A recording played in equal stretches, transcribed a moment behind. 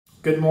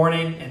Good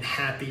morning and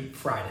happy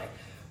Friday.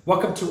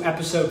 Welcome to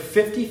episode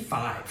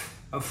 55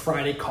 of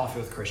Friday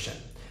Coffee with Christian.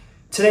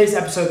 Today's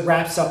episode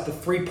wraps up the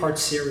three-part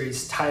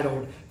series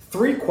titled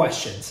 3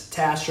 Questions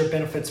to Ask Your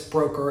Benefits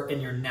Broker in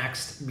Your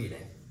Next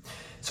Meeting.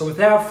 So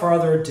without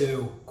further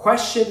ado,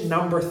 question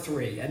number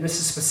 3, and this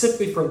is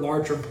specifically for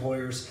larger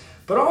employers,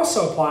 but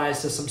also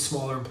applies to some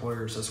smaller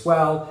employers as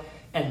well,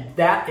 and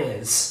that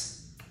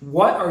is,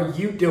 what are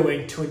you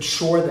doing to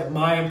ensure that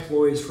my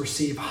employees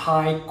receive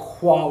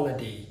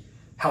high-quality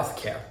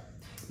healthcare?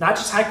 Not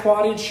just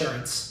high-quality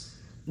insurance,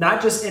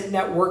 not just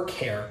in-network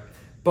care,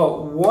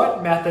 but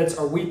what methods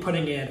are we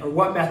putting in, or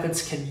what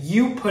methods can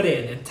you put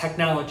in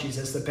technologies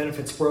as the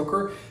benefits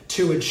broker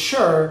to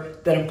ensure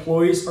that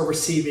employees are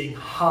receiving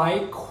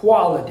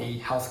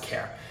high-quality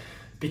healthcare?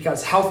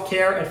 Because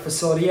healthcare at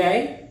facility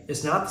A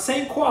is not the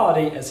same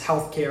quality as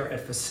healthcare at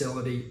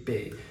facility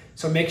B.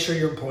 So make sure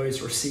your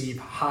employees receive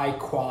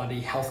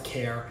high-quality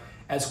healthcare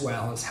as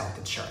well as health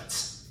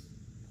insurance.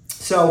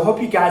 So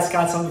hope you guys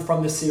got something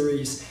from this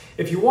series.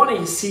 If you want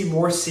to see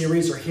more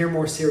series or hear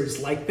more series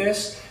like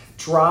this,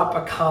 drop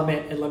a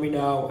comment and let me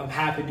know. I'm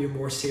happy to do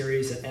more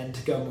series and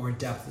to go more in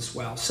depth as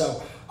well.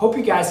 So hope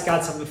you guys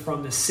got something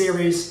from this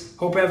series.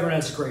 Hope everyone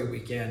has a great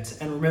weekend.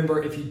 And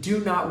remember, if you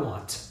do not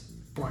want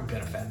boring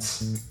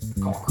benefits,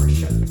 call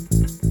Christian.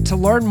 To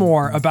learn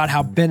more about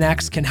how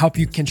BenX can help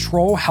you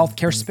control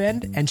healthcare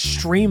spend and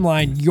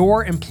streamline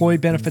your employee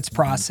benefits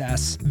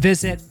process,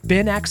 visit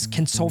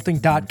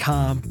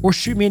benxconsulting.com or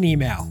shoot me an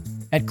email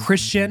at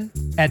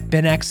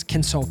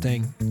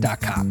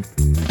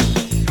christian@benxconsulting.com.